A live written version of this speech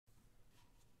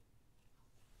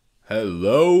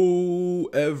Hello,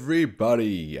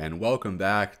 everybody, and welcome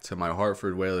back to my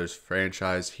Hartford Whalers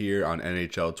franchise here on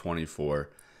NHL 24.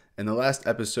 In the last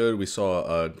episode, we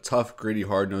saw a tough, gritty,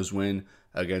 hard-nosed win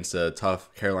against a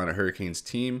tough Carolina Hurricanes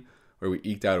team, where we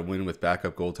eked out a win with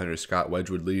backup goaltender Scott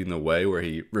Wedgwood leading the way, where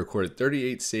he recorded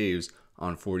 38 saves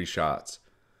on 40 shots.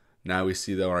 Now we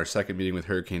see, though, on our second meeting with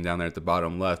Hurricane down there at the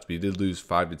bottom left, we did lose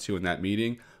 5-2 in that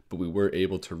meeting, but we were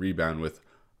able to rebound with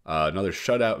another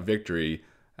shutout victory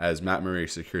as Matt Murray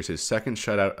secures his second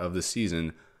shutout of the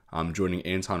season, joining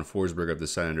Anton Forsberg of the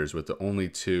Senators with the only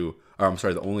two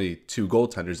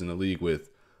goaltenders in the league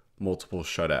with multiple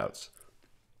shutouts.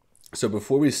 So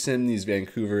before we sim these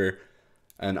Vancouver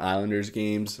and Islanders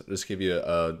games, I'll just give you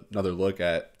another look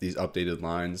at these updated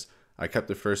lines. I kept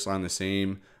the first line the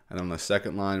same, and on the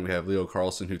second line we have Leo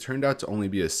Carlsson, who turned out to only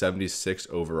be a 76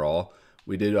 overall.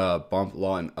 We did bump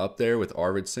Lawton up there with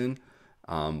Arvidsson.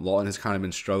 Lawton has kind of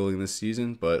been struggling this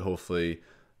season, but hopefully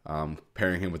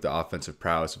pairing him with the offensive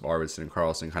prowess of Arvidsson and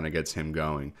Carlsson kind of gets him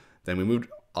going. Then we moved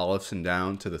Olofsson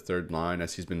down to the third line,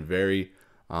 as he's been very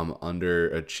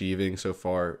underachieving so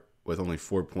far with only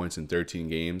 4 points in 13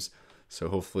 games. So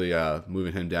hopefully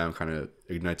moving him down kind of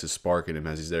ignites a spark in him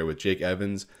as he's there with Jake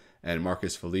Evans and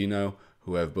Marcus Foligno,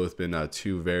 who have both been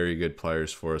two very good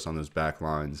players for us on those back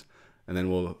lines. And then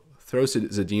we'll throw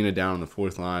Zadina down on the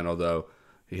fourth line, although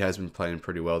he has been playing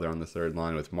pretty well there on the third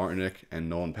line with Martinick and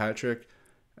Nolan Patrick.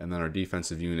 And then our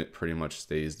defensive unit pretty much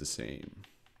stays the same.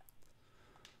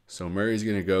 So Murray's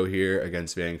going to go here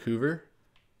against Vancouver.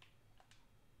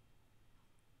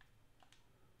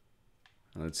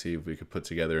 Let's see if we could put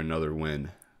together another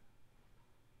win.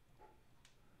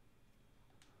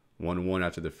 1-1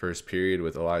 after the first period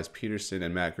with Elias Peterson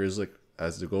and Matt Grzelcyk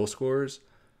as the goal scorers.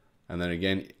 And then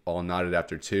again, all knotted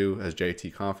after 2 as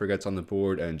JT Compher gets on the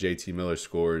board and JT Miller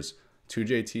scores. 2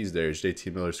 JTs there as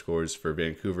JT Miller scores for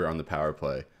Vancouver on the power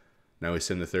play. Now we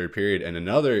send the third period, and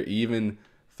another even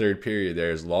third period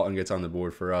there as Lawton gets on the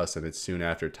board for us, and it's soon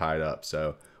after tied up.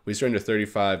 So we surrender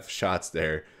 35 shots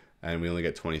there, and we only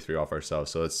get 23 off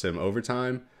ourselves. So let's sim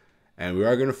overtime, and we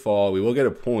are going to fall. We will get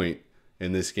a point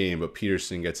in this game, but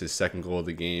Peterson gets his second goal of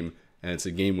the game, and it's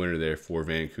a game winner there for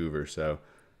Vancouver. So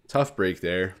tough break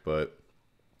there, but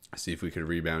see if we could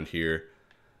rebound here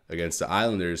against the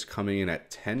Islanders, coming in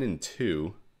at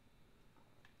 10-2,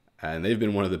 and they've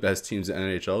been one of the best teams in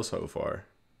NHL so far.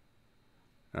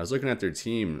 I was looking at their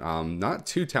team, not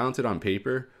too talented on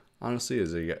paper, honestly,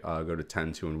 as they go to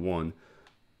 10-2-1.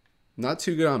 Not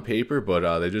too good on paper,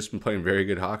 but they've just been playing very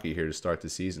good hockey here to start the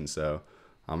season. So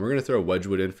we're going to throw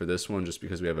Wedgwood in for this one just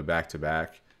because we have a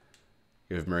back-to-back.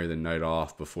 Give Murray the night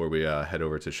off before we head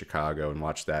over to Chicago and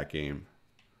watch that game.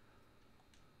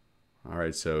 All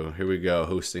right, so here we go,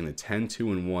 hosting the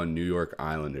 10-2-1 New York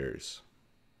Islanders.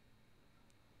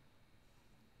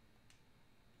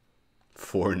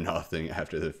 4-0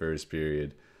 after the first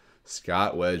period.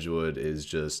 Scott Wedgwood is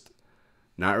just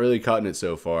not really cutting it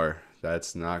so far.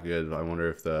 That's not good. I wonder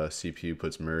if the CPU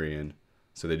puts Murray in.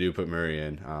 So they do put Murray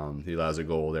in. He allows a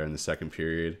goal there in the second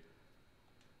period.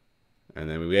 And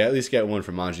then we at least get one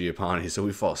from Mangiapane. So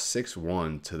we fall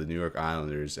 6-1 to the New York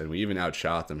Islanders. And we even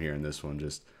outshot them here in this one.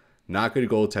 Just not good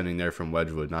goaltending there from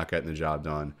Wedgwood. Not getting the job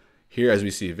done. Here, as we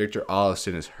see, Victor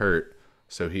Olofsson is hurt.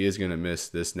 So he is going to miss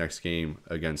this next game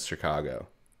against Chicago.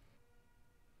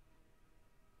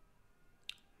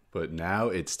 But now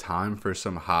it's time for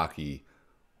some hockey.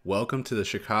 Welcome to the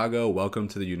Chicago. Welcome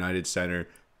to the United Center.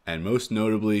 And most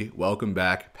notably, welcome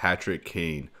back Patrick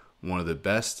Kane, one of the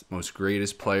best, most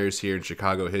greatest players here in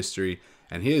Chicago history.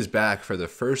 And he is back for the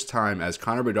first time as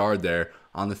Connor Bedard there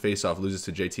on the faceoff loses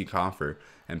to JT Compher.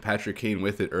 And Patrick Kane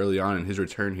with it early on in his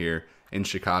return here in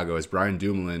Chicago as Brian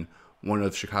Dumoulin, one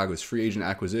of Chicago's free agent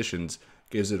acquisitions,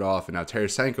 gives it off. And now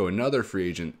Tarasenko, another free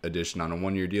agent addition on a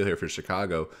one-year deal here for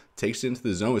Chicago, takes it into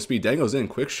the zone with speed. Dangles in,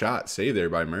 quick shot, save there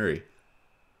by Murray.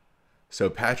 So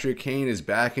Patrick Kane is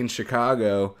back in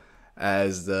Chicago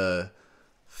as the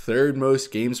third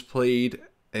most games played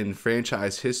in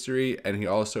franchise history, and he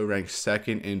also ranks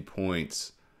second in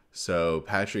points. So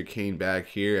Patrick Kane back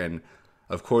here, and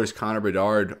of course Connor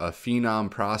Bedard, a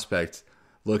phenom prospect,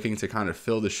 looking to kind of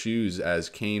fill the shoes as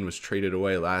Kane was traded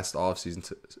away last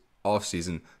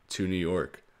offseason to New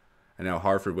York. And now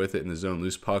Hartford with it in the zone.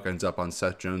 Loose puck ends up on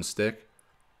Seth Jones' stick.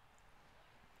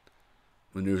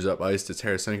 Maneuvers up ice to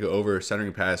Tarasenko over,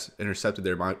 centering pass, intercepted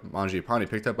there by Mangiapane,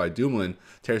 picked up by Dumoulin.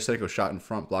 Tarasenko shot in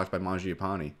front, blocked by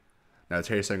Mangiapane. Now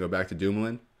Tarasenko back to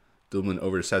Dumoulin. Dumoulin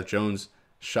over to Seth Jones.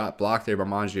 Shot blocked there by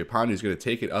Mangiapane, who's going to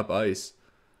take it up ice.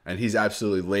 And he's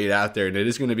absolutely laid out there, and it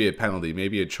is going to be a penalty,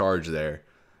 maybe a charge there.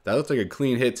 That looked like a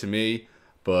clean hit to me,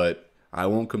 but I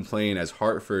won't complain as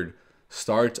Hartford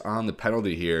starts on the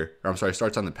penalty here. Or I'm sorry,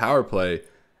 starts on the power play,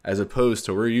 as opposed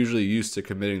to we're usually used to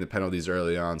committing the penalties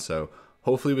early on. So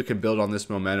hopefully we can build on this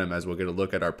momentum as we'll get a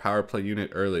look at our power play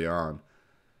unit early on.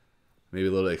 Maybe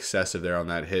a little excessive there on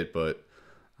that hit, but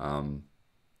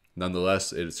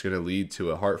nonetheless, it's going to lead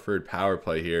to a Hartford power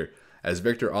play here, as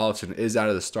Victor Olofsson is out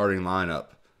of the starting lineup.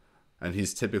 And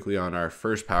he's typically on our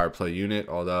first power play unit,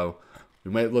 although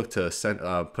we might look to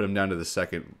put him down to the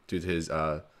second due to his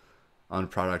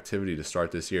unproductivity to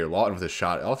start this year. Lawton with a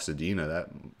shot off Zadina.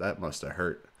 That must have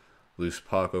hurt. Loose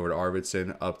puck over to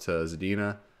Arvidsson, up to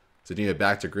Zadina. Zadina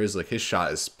back to Grzelcyk. His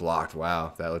shot is blocked.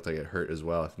 Wow, that looked like it hurt as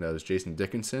well. I think that was Jason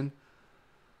Dickinson.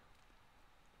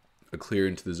 A clear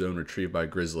into the zone retrieved by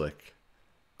Grzelcyk.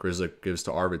 Grzelcyk gives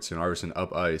to Arvidsson. Arvidsson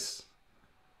up ice.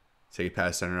 Take it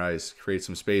past center ice. Create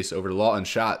some space over to Lawton.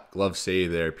 Shot. Glove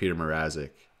save there. Peter Mrazek.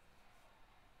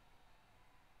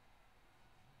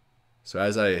 So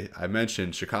as I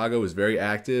mentioned, Chicago was very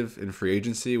active in free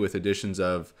agency with additions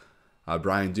of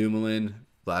Brian Dumoulin,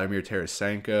 Vladimir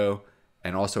Tarasenko,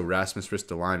 and also Rasmus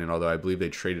Ristolainen, although I believe they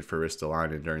traded for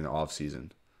Ristolainen during the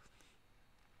offseason.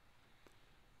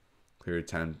 Clear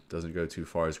attempt, doesn't go too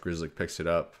far as Grzelcyk picks it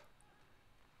up.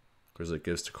 Grzelcyk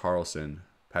gives to Karlsson.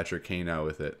 Patrick Kane now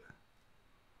with it.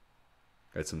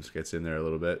 Gets in there a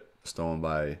little bit. Stolen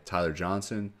by Tyler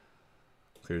Johnson.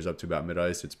 Clears up to about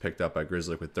mid-ice. It's picked up by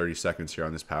Grzelcyk with 30 seconds here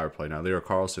on this power play. Now Leo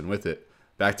Karlsson with it.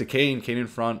 Back to Kane. Kane in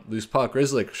front. Loose puck.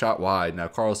 Grzelcyk shot wide. Now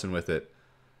Karlsson with it.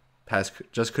 Pass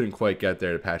just couldn't quite get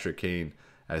there to Patrick Kane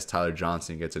as Tyler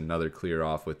Johnson gets another clear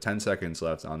off with 10 seconds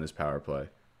left on this power play.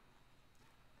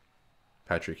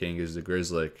 Patrick Kane gives to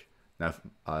Grzelcyk. Now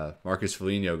Marcus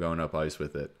Foligno going up ice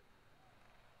with it.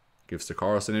 Gives to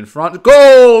Karlsson in front.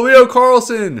 Goal! Leo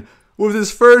Karlsson with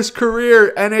his first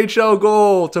career NHL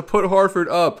goal to put Hartford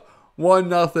up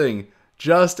 1-0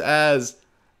 just as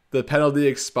the penalty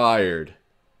expired.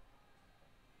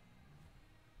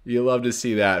 You love to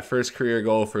see that. First career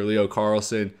goal for Leo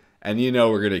Karlsson, and you know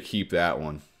we're going to keep that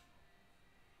one.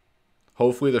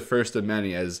 Hopefully the first of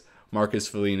many as Marcus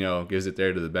Foligno gives it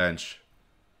there to the bench.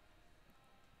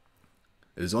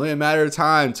 It was only a matter of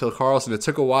time till Karlsson. It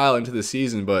took a while into the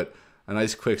season, but a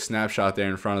nice quick snapshot there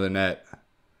in front of the net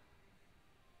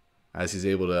as he's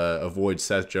able to avoid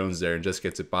Seth Jones there and just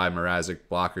gets it by Mrazek,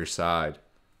 blocker side.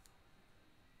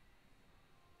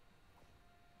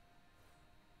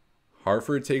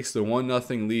 Hartford takes the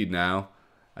 1-0 lead now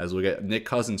as we'll get Nick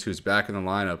Cousins, who's back in the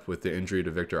lineup with the injury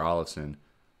to Victor Olofsson.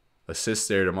 Assists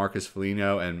there to Marcus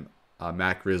Foligno and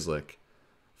Matt Grzelcyk.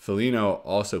 Foligno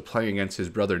also playing against his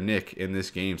brother Nick in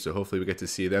this game, so hopefully we get to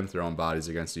see them throwing bodies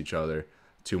against each other.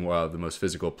 Two of the most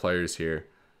physical players here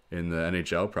in the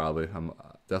NHL, probably. I'm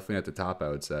definitely at the top, I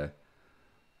would say.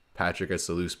 Patrick gets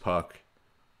the loose puck.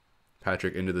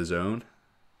 Patrick into the zone.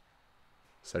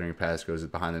 Centering pass goes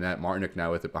behind the net. Martinick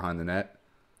now with it behind the net.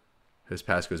 His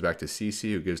pass goes back to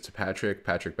Ceci, who gives to Patrick.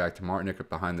 Patrick back to Martinick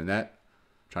behind the net.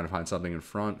 Trying to find something in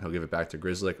front. He'll give it back to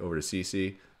Grzelcyk over to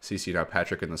Ceci. Ceci now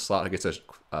Patrick in the slot. He gets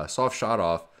a soft shot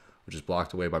off, which is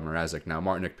blocked away by Mrazek. Now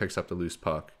Martinick picks up the loose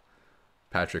puck.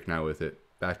 Patrick now with it.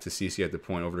 Back to Ceci at the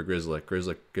point over to Grzelcyk.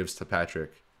 Grzelcyk gives to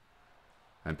Patrick.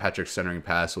 And Patrick's centering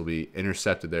pass will be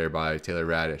intercepted there by Taylor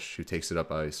Radish, who takes it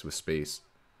up ice with space.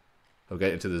 He'll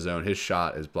get into the zone. His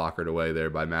shot is blockered away there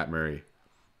by Matt Murray.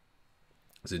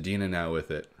 Zadina now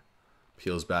with it.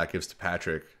 Peels back, gives to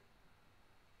Patrick.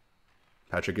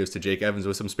 Patrick gives to Jake Evans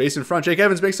with some space in front. Jake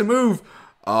Evans makes a move.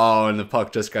 Oh, and the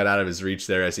puck just got out of his reach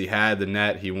there. As he had the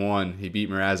net, he won. He beat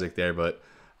Mrazek there, but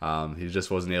he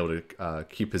just wasn't able to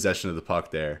keep possession of the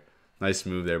puck there. Nice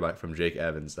move there from Jake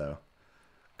Evans, though.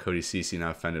 Cody Ceci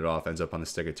now fended off. Ends up on the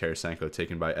stick of Tarasenko,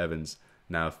 taken by Evans.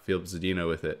 Now Philip Zadina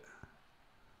with it.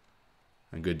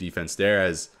 And good defense there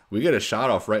as we get a shot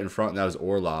off right in front, and that was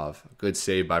Orlov. Good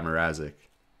save by Mrazek.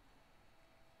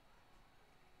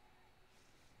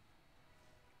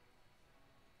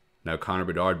 Now Connor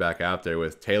Bedard back out there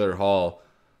with Taylor Hall,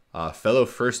 fellow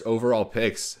first overall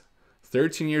picks.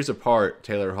 13 years apart,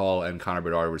 Taylor Hall and Connor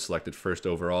Bedard were selected first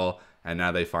overall, and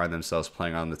now they find themselves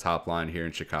playing on the top line here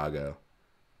in Chicago.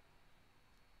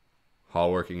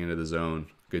 Hall working into the zone.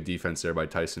 Good defense there by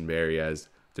Tyson Barrie as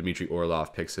Dmitry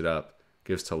Orlov picks it up.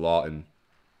 Gives to Lawton.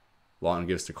 Lawton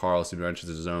gives to Karlsson, who enters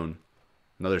the zone.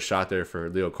 Another shot there for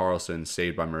Leo Karlsson,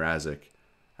 saved by Mrazek,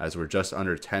 as we're just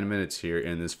under 10 minutes here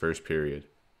in this first period.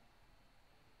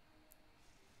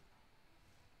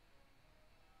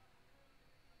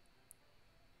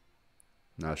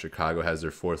 Now Chicago has their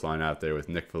fourth line out there with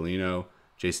Nick Foligno,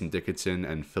 Jason Dickinson,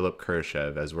 and Philip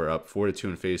Kurashev, as we're up 4-2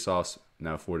 in faceoffs,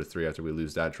 now 4-3 after we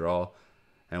lose that draw.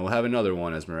 And we'll have another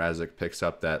one as Mrazek picks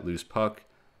up that loose puck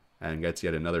and gets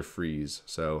yet another freeze.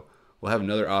 So We'll have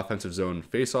another offensive zone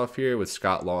face-off here with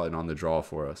Scott Lawton on the draw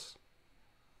for us.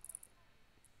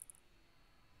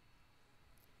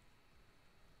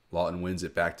 Lawton wins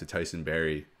it back to Tyson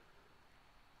Barrie.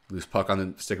 Loose puck on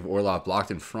the stick of Orlov, blocked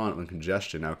in front when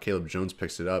congestion. Now Caleb Jones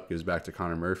picks it up, gives back to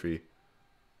Connor Murphy.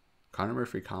 Colin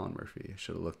Murphy. I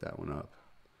should have looked that one up.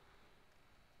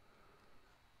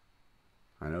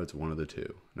 I know it's one of the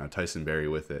two. Now Tyson Barrie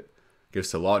with it. Gives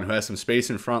to Lawton, who has some space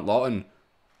in front. Lawton,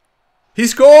 he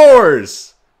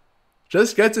scores!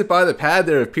 Just gets it by the pad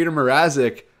there of Peter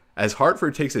Mrazek as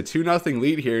Hartford takes a 2-0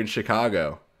 lead here in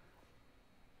Chicago.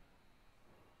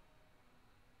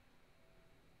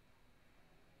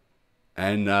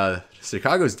 And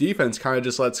Chicago's defense kind of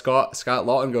just let Scott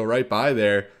Lawton go right by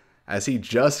there as he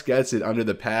just gets it under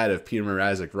the pad of Peter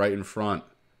Mrazek right in front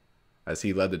as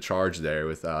he led the charge there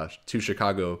with two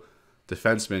Chicago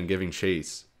defensemen giving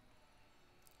chase.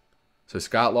 So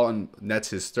Scott Lawton nets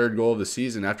his third goal of the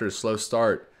season after a slow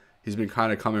start. He's been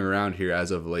kind of coming around here as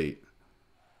of late.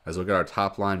 As we'll get our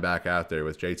top line back out there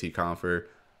with JT Compher,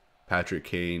 Patrick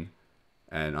Kane,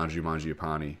 and Andrew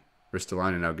Mangiapane.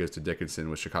 Ristolainen now gives to Dickinson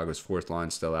with Chicago's fourth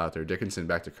line still out there. Dickinson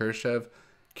back to Khrushchev.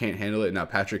 Can't handle it. Now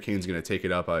Patrick Kane's going to take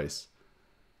it up ice.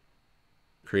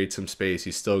 Creates some space.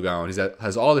 He's still going.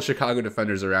 Has all the Chicago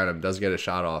defenders around him. Does get a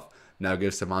shot off. Now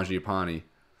gives to Mangiapane.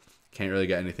 Can't really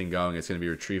get anything going. It's going to be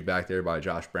retrieved back there by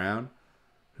Josh Brown,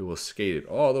 who will skate it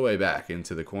all the way back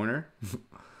into the corner.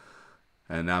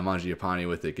 And now Mangiapane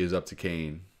with it. Gives up to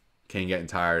Kane. Kane getting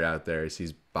tired out there as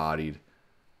he's bodied.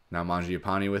 Now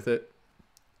Mangiapane with it.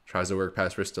 Tries to work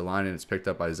past Ristolainen. It's picked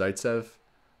up by Zaitsev.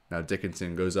 Now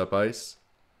Dickinson goes up ice.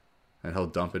 And he'll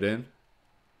dump it in.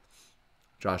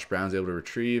 Josh Brown's able to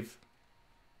retrieve.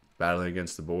 Battling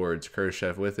against the boards.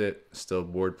 Khrushchev with it. Still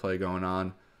board play going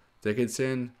on.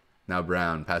 Dickinson. Now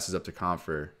Brown passes up to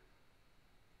Compher.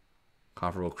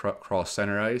 Compher will crawl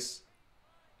center ice.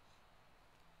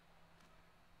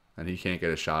 And he can't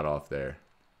get a shot off there.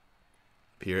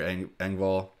 Pierre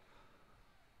Engvall.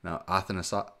 Now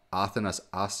Athanas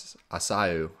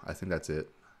Asayu. I think that's it.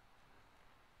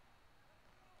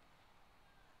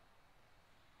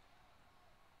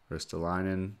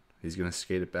 Ristolainen. He's going to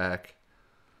skate it back.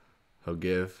 He'll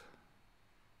give.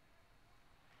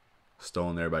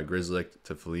 Stolen there by Grzelcyk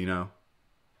to Foligno.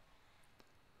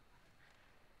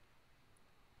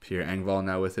 Pierre Engvall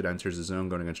now with it. Enters the zone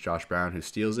going against Josh Brown, who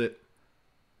steals it.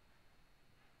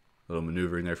 Little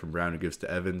maneuvering there from Brown, who gives to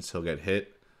Evans. He'll get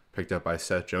hit. Picked up by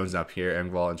Seth Jones. Now Pierre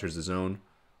Engvall enters the zone.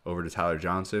 Over to Tyler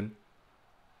Johnson.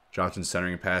 Johnson's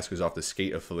centering pass goes off the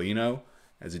skate of Foligno.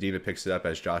 As Zadina picks it up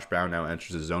as Josh Brown now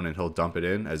enters the zone, and he'll dump it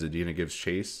in as Zadina gives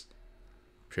chase.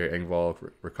 Pierre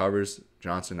Engvall recovers.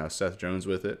 Johnson, now Seth Jones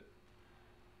with it.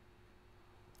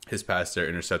 His pass there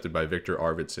intercepted by Victor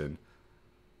Arvidsson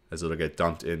as it'll get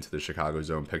dumped into the Chicago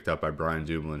zone, picked up by Brian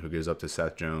Dumoulin, who gives up to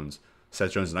Seth Jones.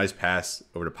 Seth Jones, nice pass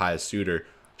over to Pius Suter.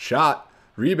 Shot.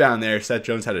 Rebound there. Seth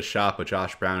Jones had a shot, but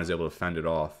Josh Brown is able to fend it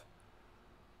off.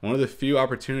 One of the few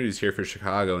opportunities here for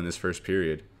Chicago in this first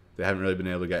period. They haven't really been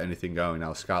able to get anything going.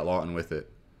 Now Scott Lawton with it.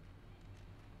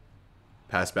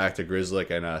 Pass back to Grzelcyk,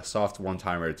 and a soft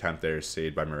one-timer attempt there is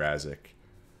saved by Mrazek.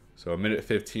 So a minute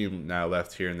 15 now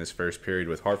left here in this first period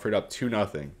with Hartford up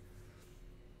 2-0.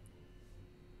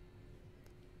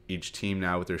 Each team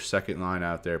now with their second line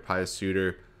out there. Pius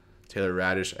Suter, Taylor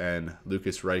Radish, and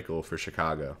Lucas Reichel for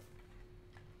Chicago.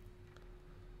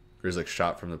 Grzelcyk's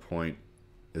shot from the point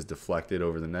is deflected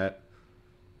over the net.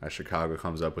 As Chicago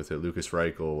comes up with it, Lucas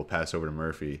Reichel will pass over to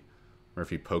Murphy.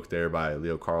 Murphy poked there by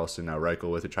Leo Carlson. Now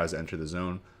Reichel with it, tries to enter the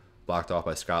zone. Blocked off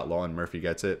by Scott Lawton. Murphy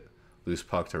gets it. Loose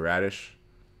puck to Radish.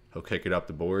 He'll kick it up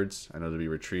the boards, and it'll be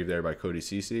retrieved there by Cody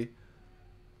Ceci.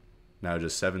 Now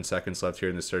just 7 seconds left here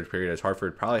in this third period as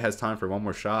Hartford probably has time for one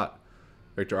more shot.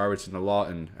 Victor Arvidsson to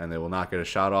Lawton, and they will not get a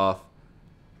shot off.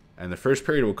 And the first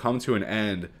period will come to an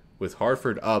end with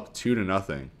Hartford up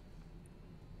 2-0.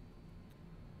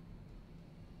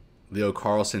 Leo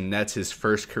Carlson nets his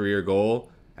first career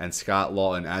goal, and Scott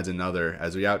Lawton adds another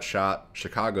as we outshot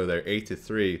Chicago there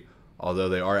 8-3, although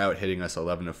they are out hitting us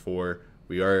 11-4.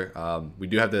 We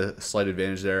do have the slight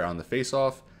advantage there on the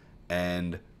faceoff,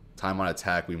 and time on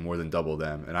attack, we more than double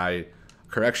them. And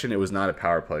correction, it was not a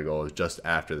power play goal. It was just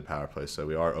after the power play, so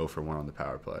we are 0 for 1 on the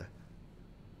power play.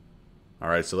 All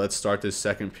right, so let's start this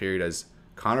second period as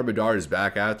Connor Bedard is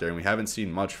back out there, and we haven't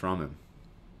seen much from him.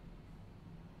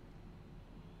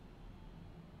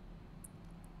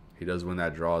 He does win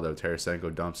that draw, though.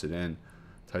 Tarasenko dumps it in.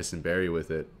 Tyson Barrie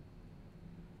with it.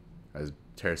 As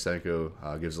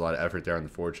Tarasenko gives a lot of effort there on the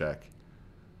forecheck.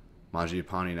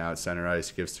 Mangiapane now at center ice.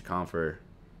 Gives to Compher.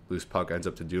 Loose puck ends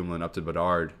up to Dumoulin. Up to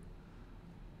Bedard.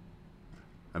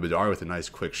 And Bedard with a nice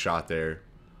quick shot there.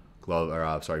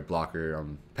 Blocker,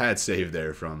 pad save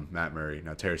there from Matt Murray.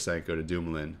 Now Tarasenko to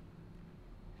Dumoulin.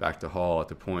 Back to Hall at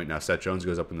the point. Now Seth Jones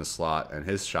goes up in the slot, and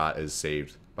his shot is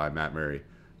saved by Matt Murray.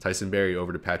 Tyson Barrie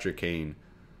over to Patrick Kane.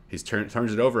 He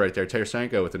turns it over right there.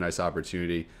 Tarasenko with a nice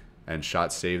opportunity, and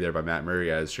shot saved there by Matt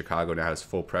Murray as Chicago now has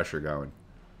full pressure going.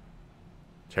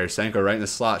 Tarasenko right in the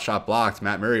slot, shot blocked.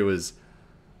 Matt Murray was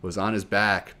on his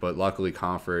back, but luckily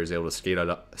Confer is able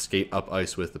to skate up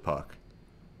ice with the puck.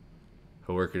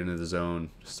 He'll work it into the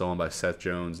zone. Stolen by Seth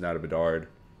Jones, now to Bedard.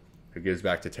 It gives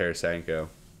back to Tarasenko.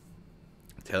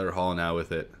 Taylor Hall now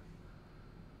with it.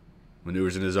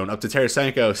 Maneuvers in the zone. Up to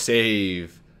Tarasenko.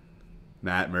 Save.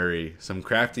 Matt Murray. Some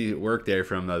crafty work there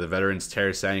from the veterans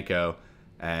Tarasenko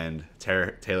and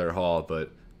Taylor Hall,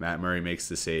 but Matt Murray makes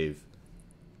the save.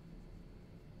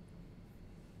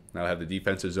 Now I have the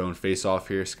defensive zone face-off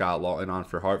here. Scott Lawton on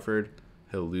for Hartford.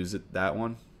 He'll lose that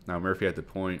one. Now Murphy at the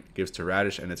point gives to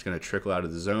Radish, and it's going to trickle out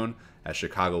of the zone as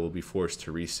Chicago will be forced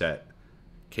to reset.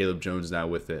 Caleb Jones now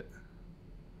with it.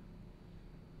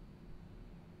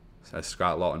 As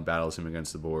Scott Lawton battles him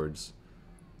against the boards.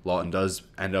 Lawton does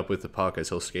end up with the puck as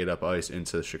he'll skate up ice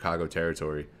into Chicago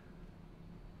territory.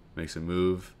 Makes a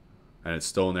move, and it's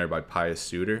stolen there by Pius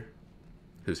Suter,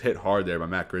 who's hit hard there by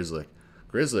Matt Grzelcyk.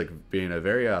 Grzelcyk being a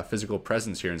very physical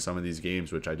presence here in some of these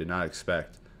games, which I did not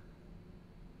expect.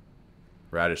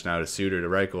 Radish now to Suter to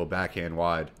Reichel, backhand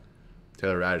wide.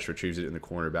 Taylor Radish retrieves it in the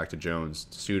corner, back to Jones.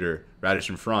 Suter, Radish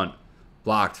in front,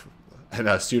 blocked.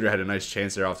 And Suter had a nice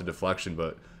chance there off the deflection,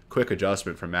 but quick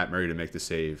adjustment from Matt Murray to make the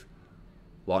save.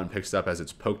 Lawton picks it up as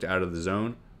it's poked out of the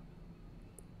zone.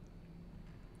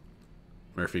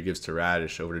 Murphy gives to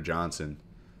Radish, over to Johnson.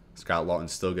 Scott Lawton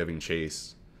still giving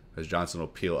chase as Johnson will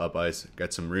peel up ice,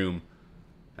 get some room.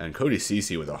 And Cody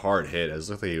Ceci with a hard hit, as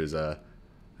it looked like he was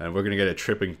and we're going to get a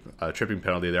tripping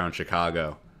penalty there on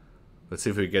Chicago. Let's see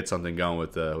if we can get something going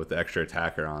with the extra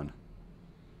attacker on.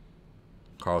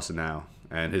 Carlson now,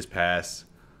 and his pass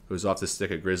goes off the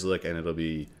stick of Grzelcyk, and it'll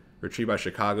be retrieved by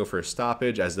Chicago for a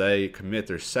stoppage as they commit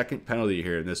their second penalty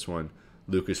here in this one.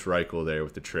 Lucas Reichel there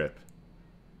with the trip.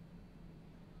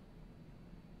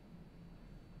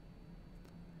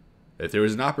 If there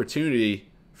was an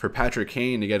opportunity for Patrick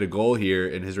Kane to get a goal here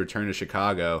in his return to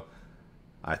Chicago,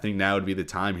 I think now would be the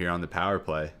time here on the power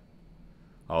play.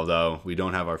 Although we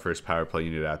don't have our first power play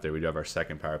unit out there. We do have our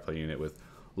second power play unit with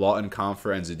Lawton,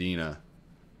 Confer, and Zadina.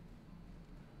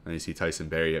 And you see Tyson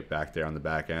Barrie back there on the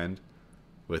back end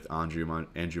with Andrew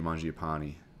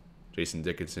Mangiapane. Jason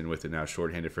Dickinson with it now,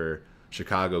 shorthanded for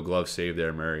Chicago. Glove save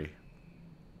there, Murray.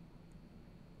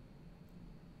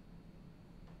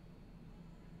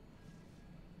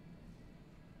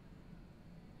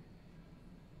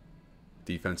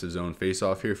 Defensive zone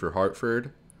face-off here for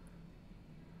Hartford.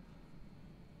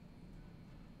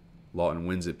 Lawton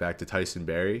wins it back to Tyson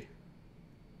Barrie.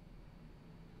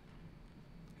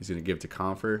 He's going to give to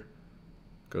Confer.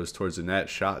 Goes towards the net.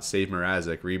 Shot, save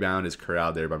Mrazek. Rebound is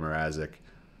corralled there by Mrazek.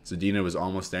 Zadina was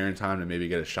almost there in time to maybe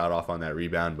get a shot off on that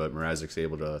rebound, but Mrazek's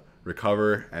able to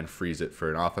recover and freeze it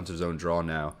for an offensive zone draw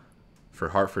now for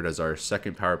Hartford, as our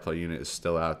second power play unit is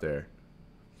still out there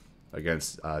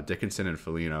against Dickinson and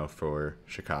Foligno for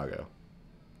Chicago.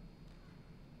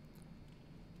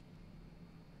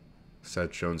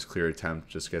 Seth Jones' clear attempt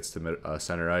just gets to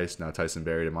center ice. Now Tyson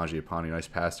Barrie to Mangiapane. Nice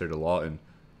pass there to Lawton.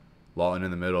 Lawton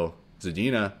in the middle.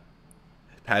 Zadina.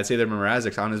 Pad save there.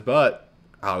 Mrazek's on his butt.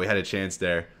 Oh, we had a chance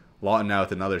there. Lawton now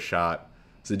with another shot.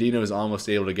 Zadina was almost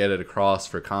able to get it across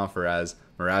for Confer as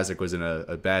Mrazek was in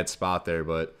a bad spot there,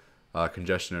 but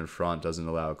congestion in front doesn't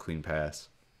allow a clean pass.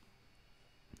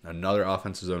 Another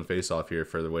offensive zone faceoff here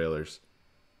for the Whalers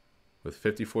with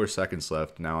 54 seconds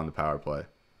left now on the power play.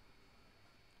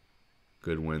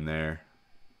 Good win there.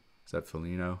 Is that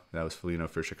Foligno? That was Foligno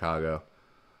for Chicago.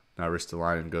 Now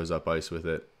Ristolainen goes up ice with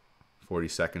it. 40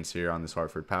 seconds here on this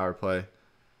Hartford power play.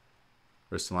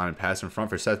 Ristolainen pass in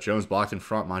front for Seth Jones, blocked in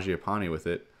front. Mangiapane with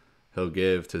it. He'll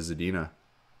give to Zadina.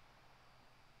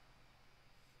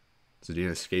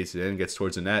 Zadina skates it in, gets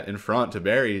towards the net. In front to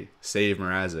Barrie. Save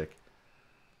Mrazek.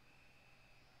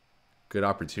 Good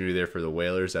opportunity there for the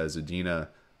Whalers as Zadina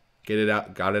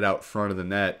got it out front of the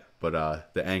net, but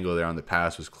the angle there on the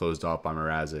pass was closed off by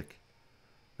Mrazek.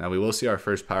 Now we will see our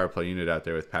first power play unit out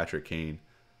there with Patrick Kane.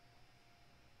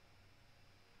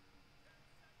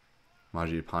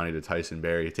 Mangiapane to Tyson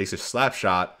Barrie. He takes a slap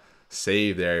shot.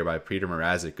 Save there by Peter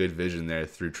Mrazek. Good vision there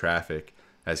through traffic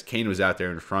as Kane was out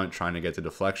there in front trying to get the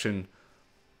deflection.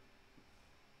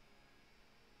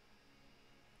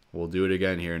 We'll do it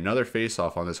again here. Another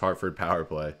face-off on this Hartford power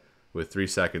play with 3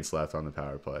 seconds left on the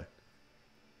power play.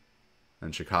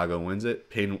 And Chicago wins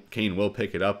it. Kane will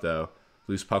pick it up, though.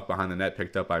 Loose puck behind the net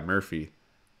picked up by Murphy.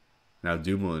 Now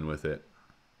Dumoulin with it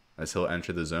as he'll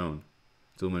enter the zone.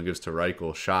 Dumoulin gives to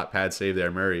Reichel. Shot, pad save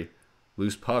there, Murray.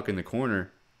 Loose puck in the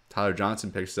corner. Tyler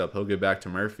Johnson picks it up. He'll give back to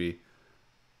Murphy.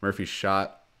 Murphy's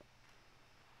shot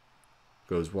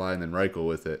goes wide, and then Reichel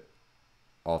with it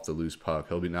off the loose puck.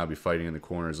 He'll now be fighting in the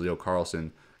corners. Leo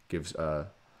Carlson gives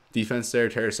defense there.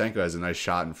 Tarasenko has a nice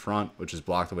shot in front, which is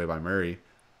blocked away by Murray.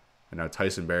 And now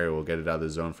Tyson Barrie will get it out of the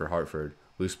zone for Hartford.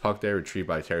 Loose puck there, retrieved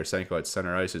by Tarasenko at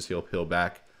center ice as he'll peel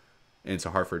back into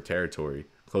Hartford territory.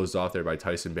 Closed off there by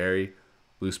Tyson Barrie.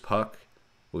 Loose puck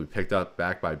will be picked up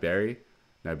back by Barrie.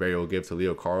 Now Barrie will give to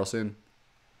Leo Carlson.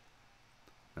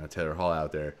 Now Taylor Hall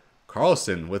out there.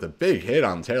 Carlson with a big hit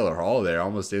on Taylor Hall there,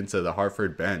 almost into the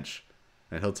Hartford bench.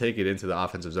 And he'll take it into the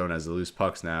offensive zone as the loose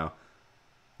pucks now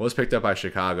was picked up by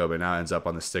Chicago, but now ends up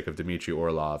on the stick of Dmitry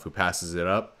Orlov, who passes it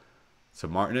up to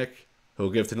Martinick. He'll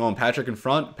give to Nolan Patrick in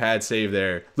front. Pad save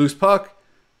there. Loose puck.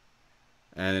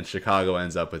 And then Chicago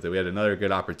ends up with it. We had another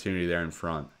good opportunity there in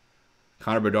front.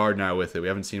 Connor Bedard now with it. We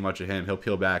haven't seen much of him. He'll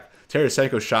peel back.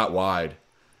 Tarasenko shot wide.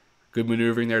 Good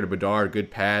maneuvering there to Bedard. Good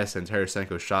pass. And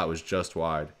Tarasenko's shot was just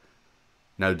wide.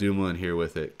 Now Dumoulin here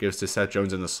with it. Gives to Seth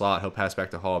Jones in the slot. He'll pass back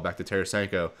to Hall. Back to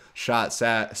Tarasenko. Shot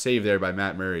saved there by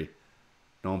Matt Murray.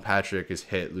 Nolan Patrick is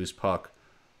hit. Loose puck.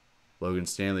 Logan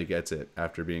Stanley gets it.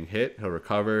 After being hit, he'll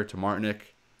recover to Martinick.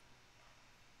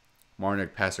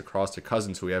 Martinick pass across to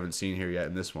Cousins, who we haven't seen here yet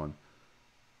in this one.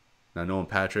 Now Nolan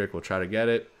Patrick will try to get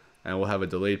it. And we'll have a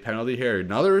delayed penalty here.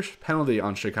 Another penalty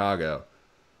on Chicago.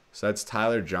 So that's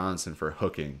Tyler Johnson for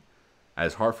hooking.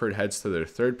 As Hartford heads to their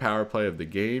third power play of the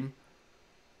game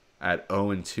at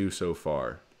 0-2 so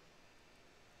far.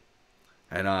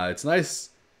 And it's nice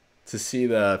to see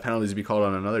the penalties be called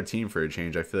on another team for a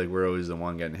change. I feel like we're always the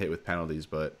one getting hit with penalties.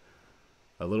 But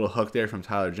a little hook there from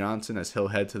Tyler Johnson as he'll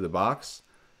head to the box.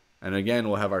 And again,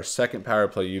 we'll have our second power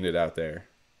play unit out there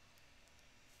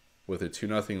with a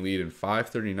 2-0 lead and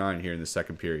 5:39 here in the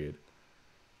second period.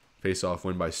 Face-off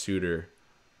win by Suter.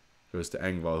 Goes to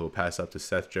Engvall, who will pass up to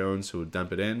Seth Jones, who will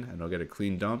dump it in, and he'll get a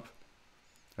clean dump.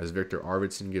 As Victor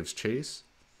Arvidsson gives chase.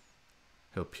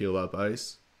 He'll peel up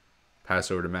ice.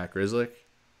 Pass over to Matt Grzelcyk.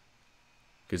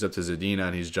 Gives up to Zadina,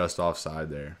 and he's just offside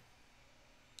there.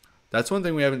 That's one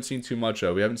thing we haven't seen too much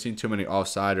of. We haven't seen too many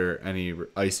offside or any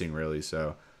icing, really.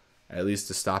 So at least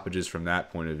the stoppages from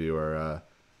that point of view are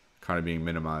kind of being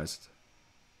minimized.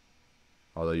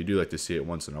 Although you do like to see it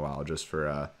once in a while just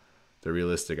for the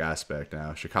realistic aspect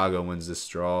now. Chicago wins this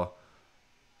draw.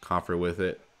 Comfort with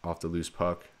it off the loose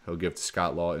puck. He'll give to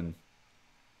Scott Lawton.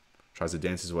 Tries to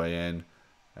dance his way in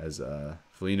as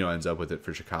Foligno ends up with it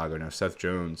for Chicago. Now Seth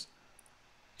Jones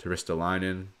to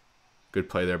Ristolainen. Good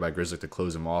play there by Grzelcyk to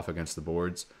close him off against the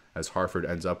boards. As Hartford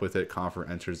ends up with it, Comfort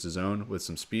enters the zone with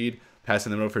some speed.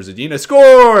 Passing them over for Zadina.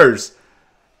 Scores!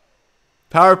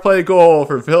 Power play goal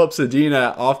for Filip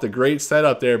Zadina off the great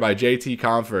setup there by JT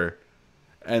Compher.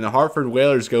 And the Hartford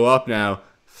Whalers go up now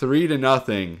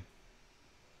 3-0.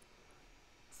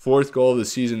 Fourth goal of the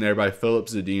season there by Filip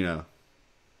Zadina.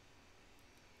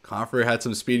 Compher had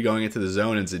some speed going into the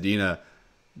zone, and Zadina,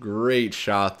 great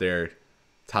shot there.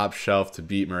 Top shelf to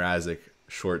beat Mrazek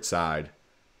short side.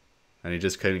 And he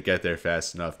just couldn't get there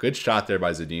fast enough. Good shot there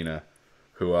by Zadina,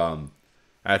 who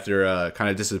after a kind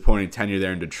of disappointing tenure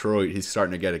there in Detroit, he's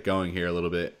starting to get it going here a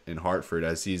little bit in Hartford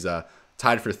as he's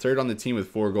tied for third on the team with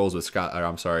 4 goals with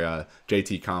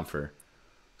JT Compher.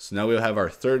 So now we'll have our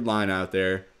third line out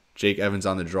there. Jake Evans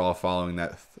on the draw following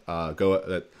that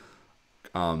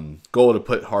goal to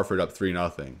put Hartford up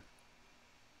 3-0.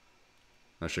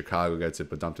 Now Chicago gets it,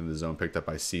 but dumped into the zone, picked up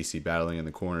by Ceci, battling in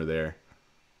the corner there.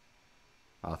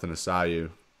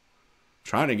 Athanasayu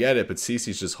trying to get it, but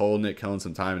Ceci's just holding it, killing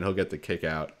some time, and he'll get the kick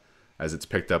out as it's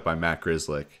picked up by Matt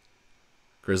Grzelcyk.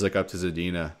 Grzelcyk up to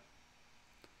Zadina.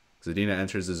 Zadina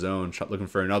enters the zone, looking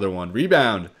for another one.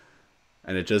 Rebound!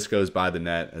 And it just goes by the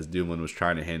net as Dumoulin was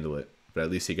trying to handle it. But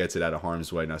at least he gets it out of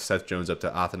harm's way. Now Seth Jones up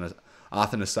to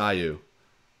Athanasayu.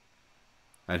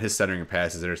 And his centering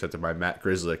pass is intercepted by Matt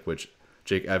Grzelcyk, which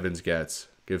Jake Evans gets.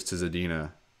 Gives to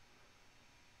Zadina.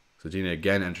 Zadina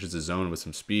again enters the zone with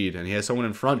some speed. And he has someone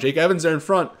in front. Jake Evans there in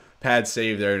front. Pad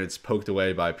save there, and it's poked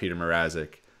away by Peter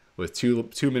Mrazek. With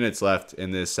two minutes left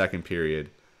in this second period.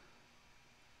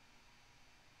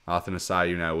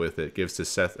 Athanasayu now with it. Gives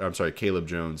to Caleb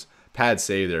Jones. Pad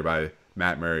save there by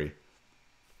Matt Murray.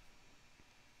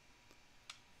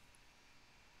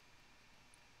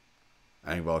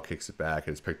 Engvall kicks it back.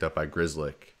 It's picked up by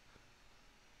Grzelcyk.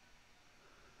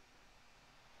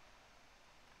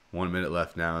 1 minute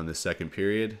left now in the second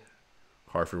period.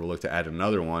 Hartford will look to add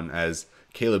another one as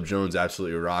Caleb Jones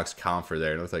absolutely rocks Comfer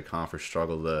there. It looks like Comfer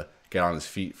struggled to get on his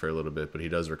feet for a little bit, but he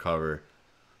does recover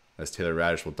as Taylor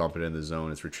Radish will dump it in the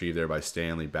zone. It's retrieved there by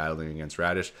Stanley battling against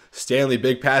Radish. Stanley,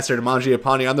 big passer to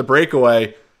Mangiapane on the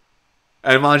breakaway,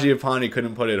 and Mangiapane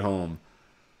couldn't put it home.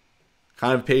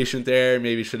 Kind of patient there.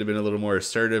 Maybe should have been a little more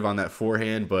assertive on that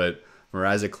forehand, but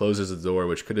Mrazek closes the door,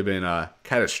 which could have been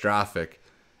catastrophic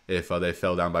if they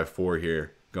fell down by 4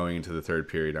 here going into the third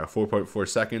period. Now 4.4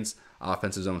 seconds,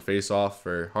 offensive zone face-off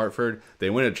for Hartford. They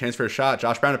win a chance for a shot.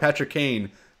 Josh Brown to Patrick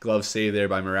Kane. Glove save there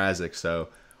by Mrazek, so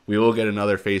we will get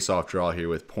another face-off draw here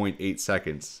with 0.8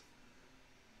 seconds.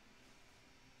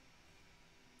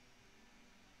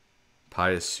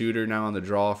 Pius Suter now on the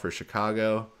draw for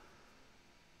Chicago.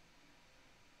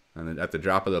 And then at the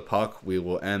drop of the puck, we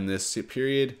will end this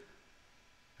period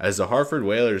as the Hartford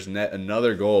Whalers net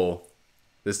another goal,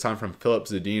 this time from Philip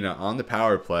Zadina on the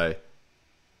power play.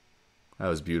 That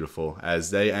was beautiful as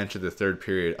they enter the third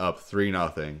period up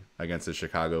 3-0 against the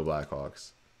Chicago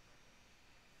Blackhawks.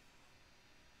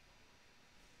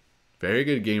 Very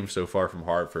good game so far from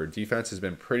Hartford. Defense has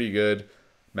been pretty good.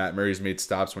 Matt Murray's made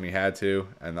stops when he had to,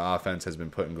 and the offense has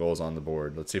been putting goals on the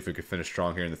board. Let's see if we can finish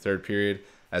strong here in the third period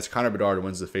as Connor Bedard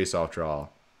wins the faceoff draw.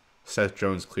 Seth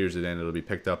Jones clears it in. It'll be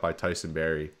picked up by Tyson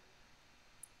Barrie.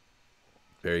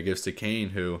 Barrie gives to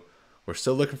Kane, who we're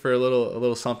still looking for a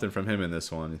little something from him in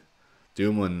this one.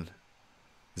 Dumoulin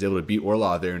is able to beat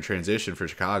Orlov there in transition for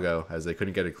Chicago as they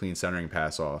couldn't get a clean centering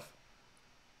pass off.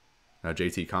 Now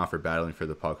JT Comfort battling for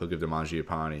the puck. He'll give to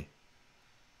Mangiapane.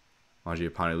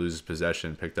 Mangiapane loses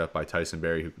possession, picked up by Tyson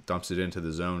Barrie, who dumps it into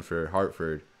the zone for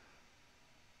Hartford.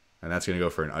 And that's going to go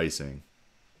for an icing.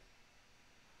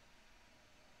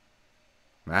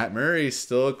 Matt Murray,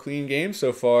 still a clean game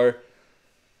so far.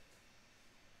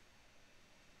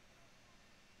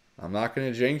 I'm not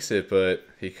going to jinx it, but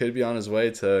he could be on his way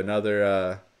to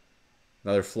another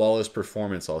flawless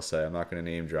performance, I'll say. I'm not going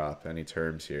to name drop any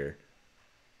terms here.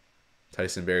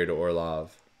 Tyson Barrie to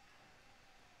Orlov.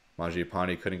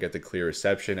 Mangiapane couldn't get the clear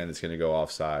reception, and it's going to go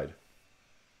offside.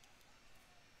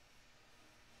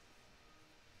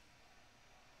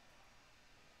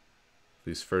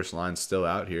 These first lines still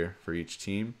out here for each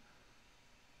team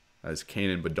as Kane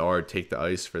and Bedard take the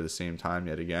ice for the same time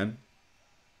yet again.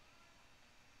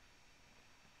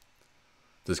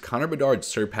 Does Connor Bedard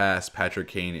surpass Patrick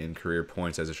Kane in career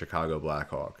points as a Chicago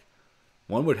Blackhawk?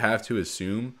 One would have to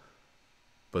assume,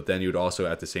 but then you would also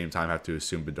at the same time have to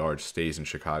assume Bedard stays in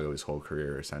Chicago his whole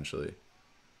career, essentially.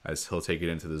 As he'll take it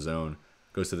into the zone.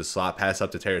 Goes to the slot, pass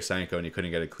up to Tarasenko, and he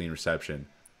couldn't get a clean reception.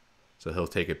 So he'll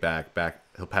take it back.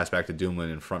 He'll pass back to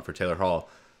Dumoulin in front for Taylor Hall.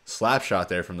 Slap shot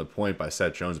there from the point by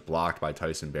Seth Jones, blocked by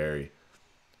Tyson Barrie.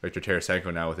 Victor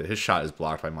Tarasenko now with it. His shot is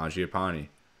blocked by Mangiapane.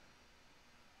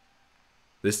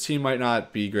 This team might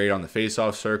not be great on the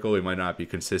face-off circle. We might not be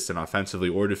consistent offensively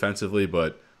or defensively,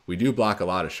 but we do block a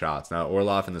lot of shots. Now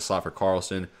Orlov in the slot for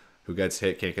Carlson, who gets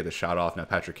hit, can't get the shot off. Now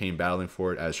Patrick Kane battling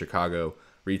for it as Chicago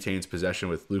retains possession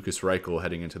with Lucas Reichel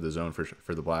heading into the zone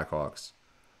for the Blackhawks.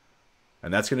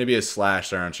 And that's going to be a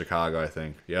slash there on Chicago, I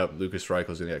think. Yep, Lucas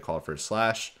Reichel's going to get called for a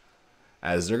slash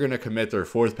as they're going to commit their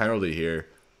 4th penalty here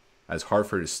as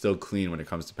Hartford is still clean when it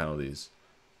comes to penalties.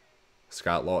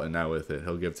 Scott Lawton now with it.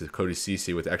 He'll give to Cody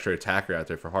Ceci with the extra attacker out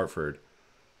there for Hartford.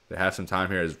 They have some time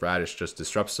here as Radish just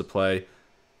disrupts the play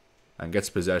and gets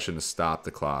possession to stop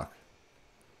the clock.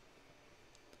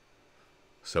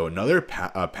 So another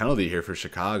penalty here for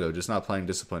Chicago, just not playing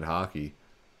disciplined hockey.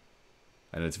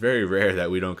 And it's very rare that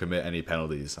we don't commit any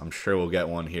penalties. I'm sure we'll get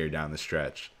one here down the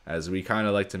stretch, as we kind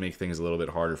of like to make things a little bit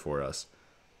harder for us,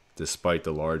 despite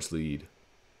the large lead.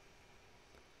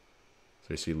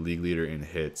 So you see league leader in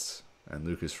hits, and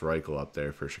Lucas Reichel up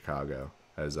there for Chicago,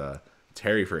 as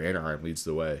Terry for Anaheim leads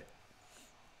the way.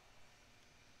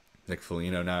 Nick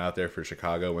Foligno now out there for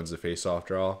Chicago, wins the face-off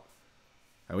draw.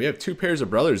 And we have 2 pairs of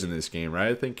brothers in this game, right?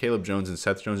 I think Caleb Jones and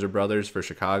Seth Jones are brothers for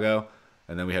Chicago.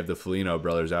 And then we have the Foligno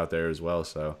brothers out there as well.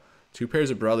 So 2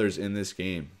 pairs of brothers in this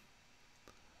game.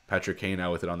 Patrick Kane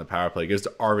now with it on the power play. Gives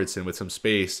to Arvidsson with some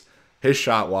space. His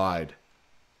shot wide.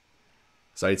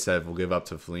 Zaitsev will give up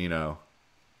to Foligno.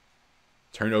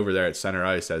 Turned over there at center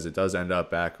ice as it does end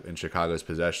up back in Chicago's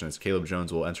possession. As Caleb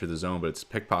Jones will enter the zone, but it's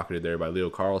pickpocketed there by Leo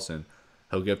Carlson.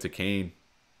 He'll give to Kane.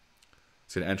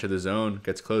 He's going to enter the zone.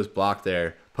 Gets close, blocked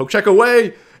there. Poke check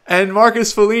away. And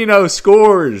Marcus Foligno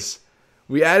scores.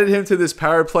 We added him to this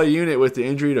power play unit with the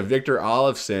injury to Victor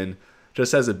Olofsson,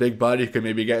 just as a big buddy who could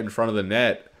maybe get in front of the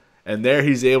net. And there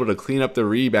he's able to clean up the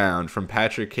rebound from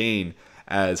Patrick Kane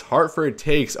as Hartford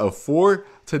takes a 4-0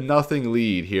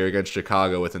 lead here against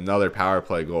Chicago with another power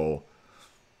play goal.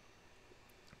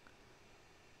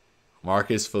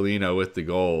 Marcus Foligno with the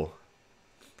goal,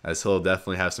 as he'll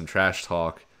definitely have some trash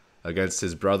talk against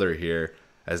his brother here,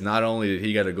 as not only did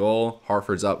he get a goal,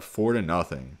 Hartford's up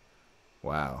 4-0.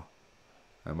 Wow.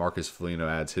 And Marcus Foligno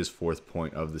adds his 4th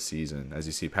point of the season. As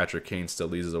you see, Patrick Kane still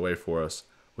leads the way for us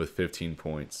with 15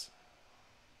 points.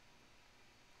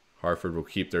 Hartford will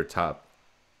keep their top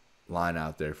line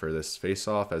out there for this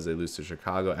face-off as they lose to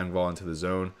Chicago. Engvall into the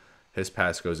zone. His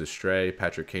pass goes astray.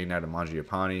 Patrick Kane now to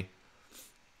Mangiapane.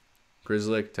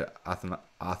 Grzelcyk to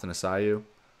Athanasiou.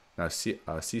 Now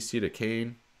CC to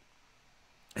Kane.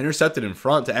 Intercepted in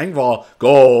front to Engvall.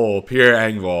 Goal! Pierre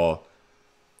Engvall.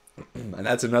 And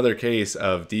that's another case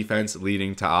of defense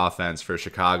leading to offense for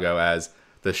Chicago as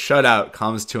the shutout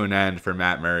comes to an end for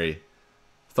Matt Murray.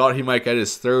 Thought he might get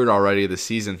his 3rd already of the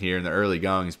season here in the early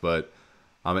goings, but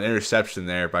an interception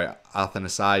there by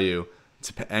Athanasiou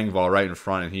to Engvall right in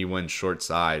front, and he wins short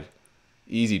side.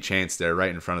 Easy chance there right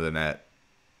in front of the net.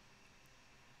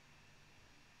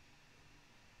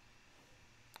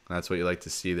 That's what you like to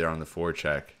see there on the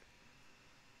forecheck.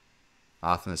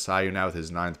 Athanasiou now with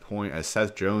his 9th point as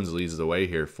Seth Jones leads the way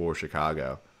here for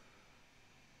Chicago.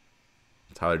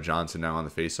 Tyler Johnson now on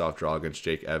the faceoff draw against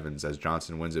Jake Evans as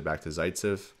Johnson wins it back to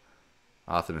Zaitsev.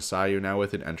 Athanasiou now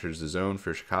with it, enters the zone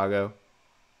for Chicago.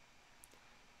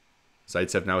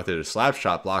 Zaitsev now with it, a slap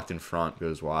shot blocked in front,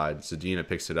 goes wide. Zadina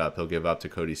picks it up. He'll give up to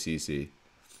Cody Ceci.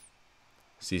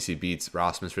 Ceci beats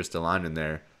Rasmus Ristolainen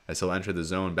there as he'll enter the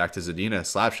zone. Back to Zadina,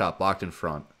 slap shot blocked in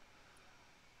front.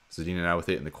 Zadina now with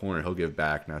it in the corner. He'll give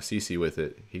back. Now Ceci with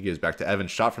it. He gives back to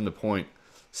Evans. Shot from the point.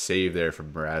 Save there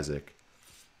from Mrazek.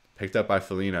 Picked up by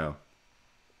Foligno.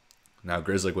 Now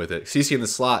Grzelcyk with it. Ceci in the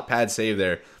slot. Pad save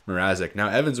there. Mrazek. Now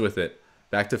Evans with it.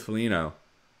 Back to Foligno.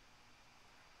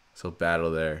 So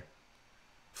battle there.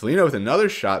 Foligno with another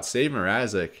shot. Save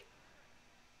Mrazek.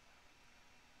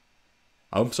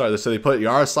 I'm sorry. So they put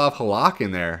Yaroslav Halak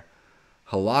in there.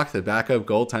 Halak, the backup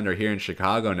goaltender here in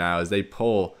Chicago now, as they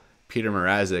pull Peter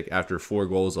Mrazek after 4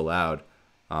 goals allowed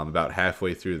about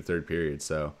halfway through the 3rd period.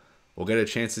 So we'll get a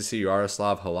chance to see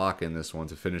Yaroslav Halak in this one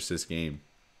to finish this game.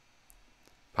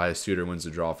 Pius Suter wins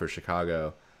the draw for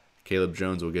Chicago. Caleb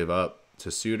Jones will give up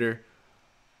to Suter.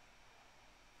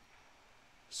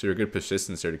 Suter, good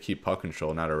persistence there to keep puck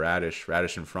control. Now to Radish.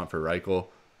 Radish in front for Reichel.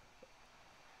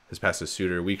 His pass to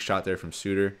Suter. Weak shot there from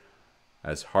Suter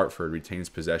as Hartford retains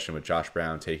possession with Josh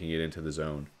Brown taking it into the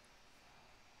zone.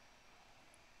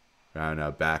 Brown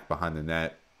now back behind the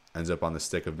net. Ends up on the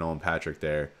stick of Nolan Patrick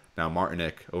there. Now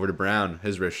Martinick over to Brown.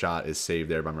 His wrist shot is saved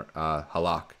there by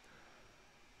Halak.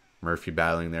 Murphy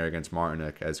battling there against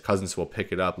Martinick as Cousins will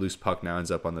pick it up. Loose puck now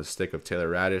ends up on the stick of Taylor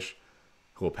Radish,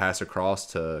 who will pass across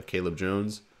to Caleb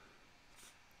Jones.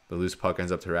 The loose puck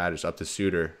ends up to Radish, up to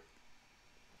Suter.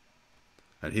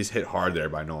 And he's hit hard there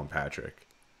by Nolan Patrick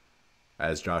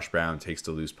as Josh Brown takes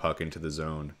the loose puck into the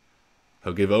zone.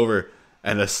 He'll give over,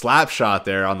 and a slap shot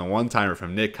there on the one-timer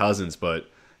from Nick Cousins, but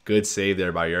good save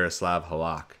there by Yaroslav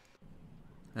Halak.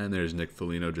 And there's Nick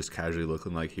Foligno just casually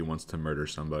looking like he wants to murder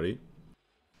somebody.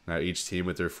 Now each team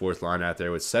with their 4th line out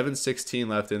there with 7:16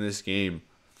 left in this game.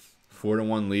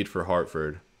 4-1 lead for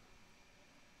Hartford.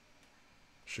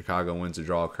 Chicago wins the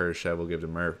draw. Kurashev will give to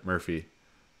Murphy.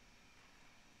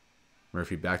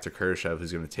 Murphy back to Kurashev,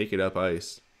 who's going to take it up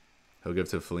ice. He'll give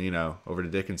to Foligno. Over to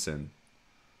Dickinson.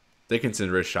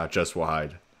 Dickinson wrist shot just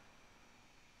wide.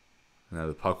 Now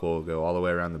the puck will go all the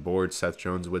way around the board. Seth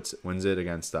Jones wins it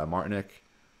against Martinick.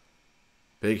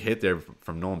 Big hit there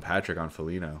from Nolan Patrick on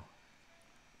Foligno.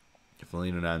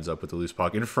 Foligno now ends up with the loose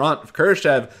puck in front of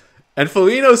Kurashev. And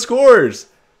Foligno scores!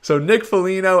 So Nick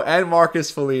Foligno and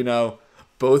Marcus Foligno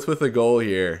both with a goal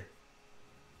here.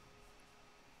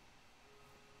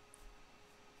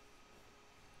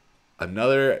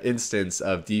 Another instance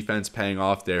of defense paying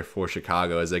off there for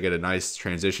Chicago as they get a nice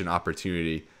transition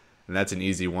opportunity. And that's an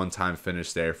easy one-time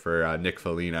finish there for Nick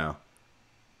Foligno.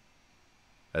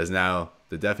 As now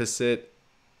the deficit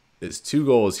is 2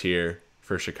 goals here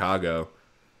for Chicago.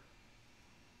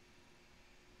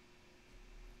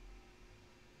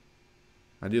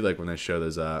 I do like when they show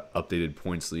those updated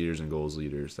points leaders and goals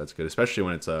leaders. That's good, especially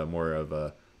when it's more of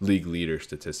a league leader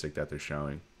statistic that they're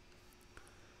showing.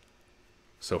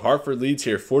 So Hartford leads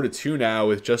here 4-2 now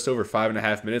with just over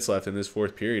 5.5 minutes left in this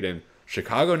 4th period. And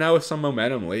Chicago now with some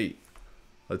momentum late.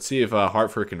 Let's see if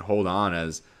Hartford can hold on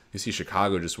as you see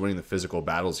Chicago just winning the physical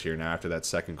battles here now after that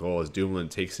 2nd goal as Dumoulin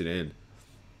takes it in.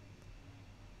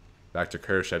 Back to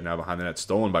Kurashev now behind the net,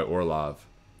 stolen by Orlov.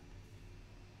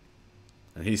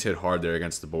 And he's hit hard there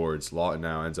against the boards. Lawton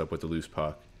now ends up with the loose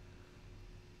puck.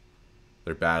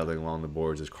 They're battling along the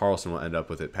boards as Carlson will end up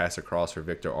with it. Pass across for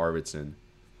Victor Arvidsson.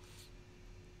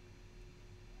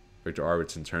 Victor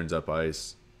Arvidsson turns up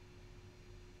ice.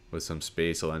 With some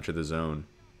space, he'll enter the zone.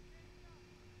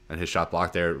 And his shot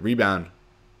blocked there. Rebound.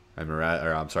 And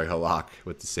Halak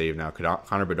with the save now.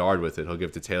 Connor Bedard with it. He'll give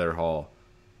it to Taylor Hall.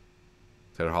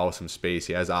 Taylor Hall with some space.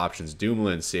 He has options.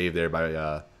 Dumoulin saved there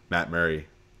by Matt Murray.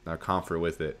 Now Comfort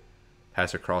with it.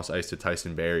 Pass across ice to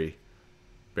Tyson Barrie.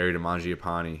 Barrie to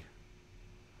Mangiapane.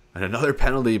 And another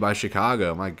penalty by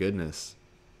Chicago. My goodness.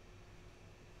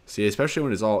 See, especially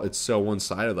when it's so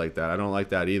one-sided like that. I don't like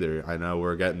that either. I know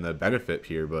we're getting the benefit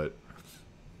here, but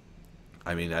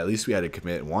I mean, at least we had to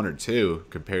commit 1 or 2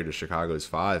 compared to Chicago's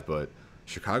 5. But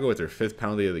Chicago with their 5th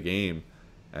penalty of the game,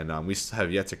 and we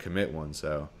have yet to commit one.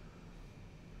 So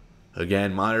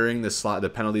again, monitoring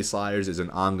the penalty sliders is an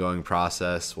ongoing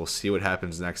process. We'll see what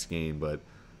happens next game. But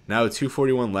now with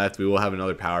 2:41 left, we will have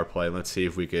another power play. Let's see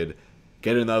if we could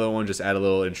get another one. Just add a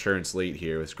little insurance late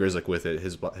here with Grzelcyk with it.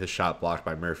 His shot blocked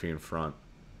by Murphy in front.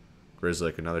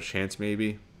 Grzelcyk, another chance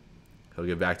maybe. He'll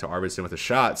get back to Arvidsson with a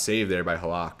shot. Saved there by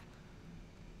Halak.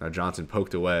 Now Johnson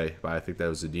poked away by, I think that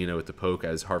was Zadina with the poke,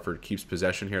 as Hartford keeps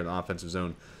possession here in the offensive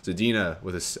zone. Zadina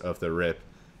with the rip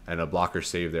and a blocker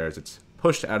save there as it's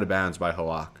pushed out of bounds by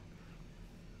Halak.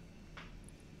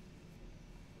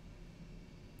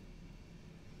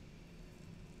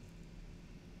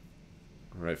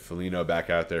 All right, Foligno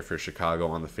back out there for Chicago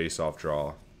on the faceoff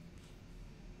draw.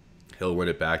 He'll win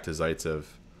it back to Zaitsev.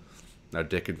 Now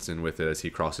Dickinson with it as he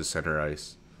crosses center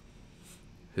ice.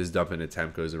 His dumping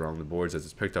attempt goes along the boards as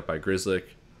it's picked up by Grzelcyk.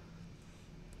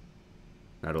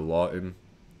 Now to Lawton.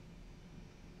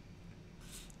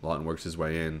 Lawton works his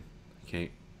way in.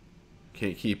 Can't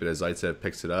keep it as Zaitsev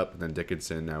picks it up, and then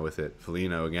Dickinson now with it.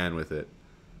 Foligno again with it.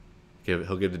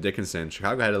 He'll give to Dickinson.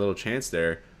 Chicago had a little chance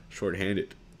there,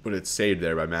 shorthanded, but it's saved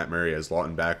there by Matt Murray as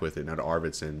Lawton back with it. Now to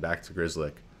Arvidsson, back to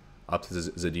Grzelcyk, up to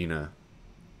Zadina.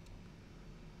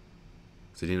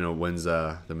 Zadina wins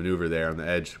the maneuver there on the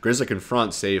edge. Grzelcyk in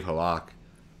front, save Halak.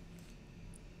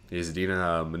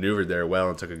 Zadina maneuvered there well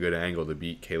and took a good angle to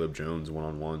beat Caleb Jones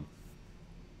one-on-one.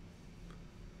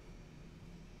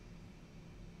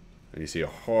 And you see a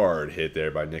hard hit there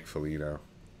by Nick Foligno.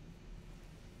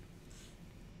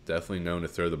 Definitely known to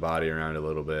throw the body around a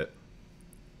little bit.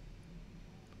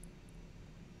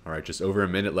 All right, just over a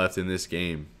minute left in this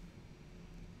game.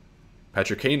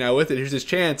 Patrick Kane now with it. Here's his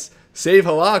chance. Save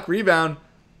Halak, rebound.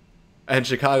 And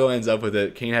Chicago ends up with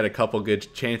it. Kane had a couple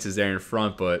good chances there in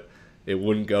front, but it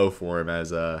wouldn't go for him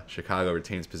as Chicago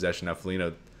retains possession. Now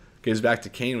Foligno gives back to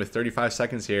Kane with 35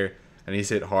 seconds here, and he's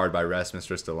hit hard by Rasmus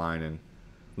Ristolainen.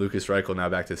 Lucas Reichel now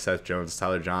back to Seth Jones,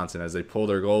 Tyler Johnson as they pull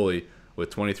their goalie with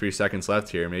 23 seconds left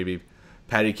here. Maybe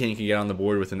Patty Kane can get on the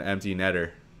board with an empty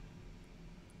netter.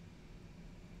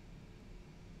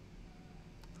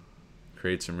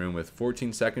 Create some room with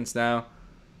 14 seconds now.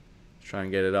 Try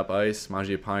and get it up ice.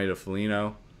 Mangiapane to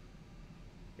Foligno.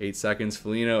 8 seconds.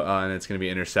 Foligno, and it's going to be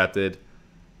intercepted.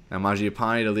 Now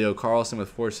Mangiapane to Leo Carlsson with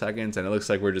 4 seconds, and it looks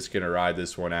like we're just going to ride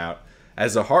this one out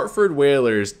as the Hartford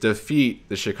Whalers defeat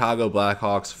the Chicago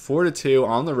Blackhawks 4-2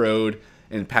 on the road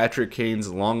in Patrick Kane's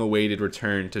long-awaited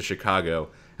return to Chicago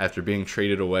after being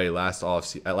traded away last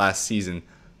season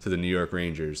to the New York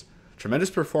Rangers. Tremendous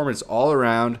performance all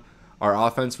around. Our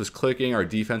offense was clicking. Our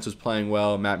defense was playing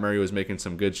well. Matt Murray was making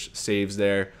some good saves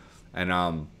there.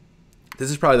 And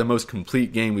this is probably the most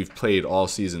complete game we've played all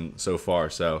season so far.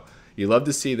 So you love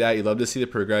to see that. You love to see the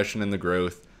progression and the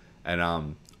growth.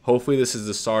 And hopefully this is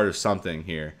the start of something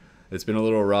here. It's been a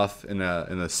little rough in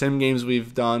the sim games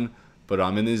we've done. But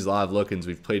in these live look-ins,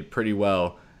 we've played pretty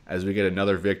well as we get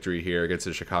another victory here against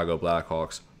the Chicago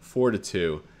Blackhawks,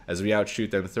 4-2, as we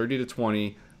outshoot them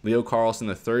 30-20. Leo Carlsson,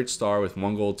 the third star with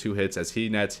 1 goal, 2 hits, as he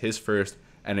nets his first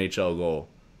NHL goal.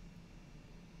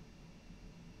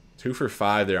 2 for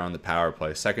 5 there on the power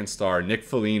play. Second star, Nick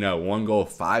Foligno, 1 goal,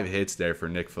 5 hits there for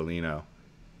Nick Foligno.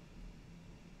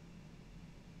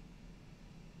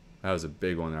 That was a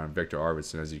big one there on Victor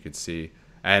Arvidsson, as you can see.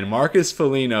 And Marcus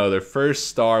Foligno, their first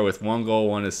star with 1 goal,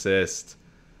 1 assist.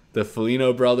 The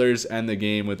Foligno brothers end the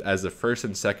game as the first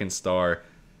and second star,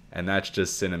 and that's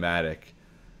just cinematic.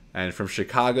 And from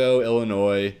Chicago,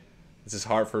 Illinois, this is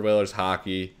Hartford Whalers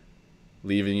hockey,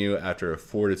 leaving you after a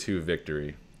 4-2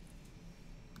 victory.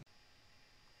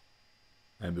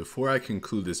 And before I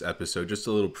conclude this episode, just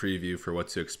a little preview for what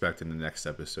to expect in the next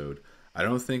episode. I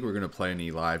don't think we're going to play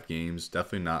any live games,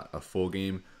 definitely not a full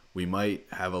game. We might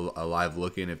have a live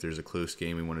look-in if there's a close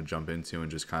game we want to jump into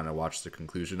and just kind of watch the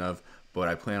conclusion of. But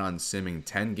I plan on simming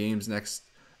 10 games next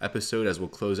episode as we'll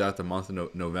close out the month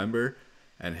of November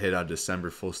and hit December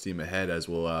full steam ahead as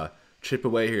we'll chip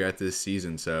away here at this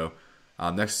season. So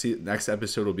next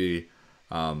episode will be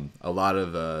a lot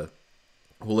of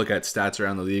We'll look at stats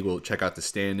around the league. We'll check out the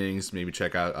standings, maybe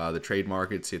check out the trade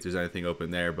market, see if there's anything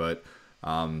open there. But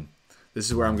this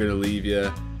is where I'm going to leave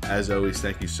you. As always,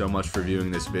 thank you so much for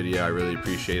viewing this video. I really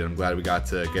appreciate it. I'm glad we got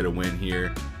to get a win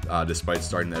here, despite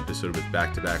starting the episode with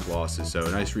back-to-back losses. So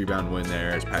a nice rebound win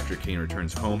there as Patrick Kane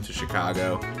returns home to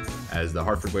Chicago as the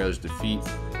Hartford Whalers defeat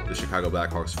the Chicago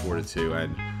Blackhawks 4-2.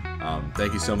 And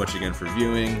thank you so much again for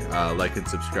viewing. Like and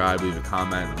subscribe, leave a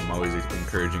comment. I'm always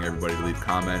encouraging everybody to leave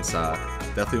comments.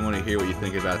 Definitely want to hear what you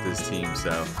think about this team.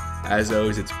 So as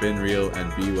always, it's been real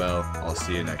and be well. I'll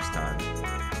see you next time.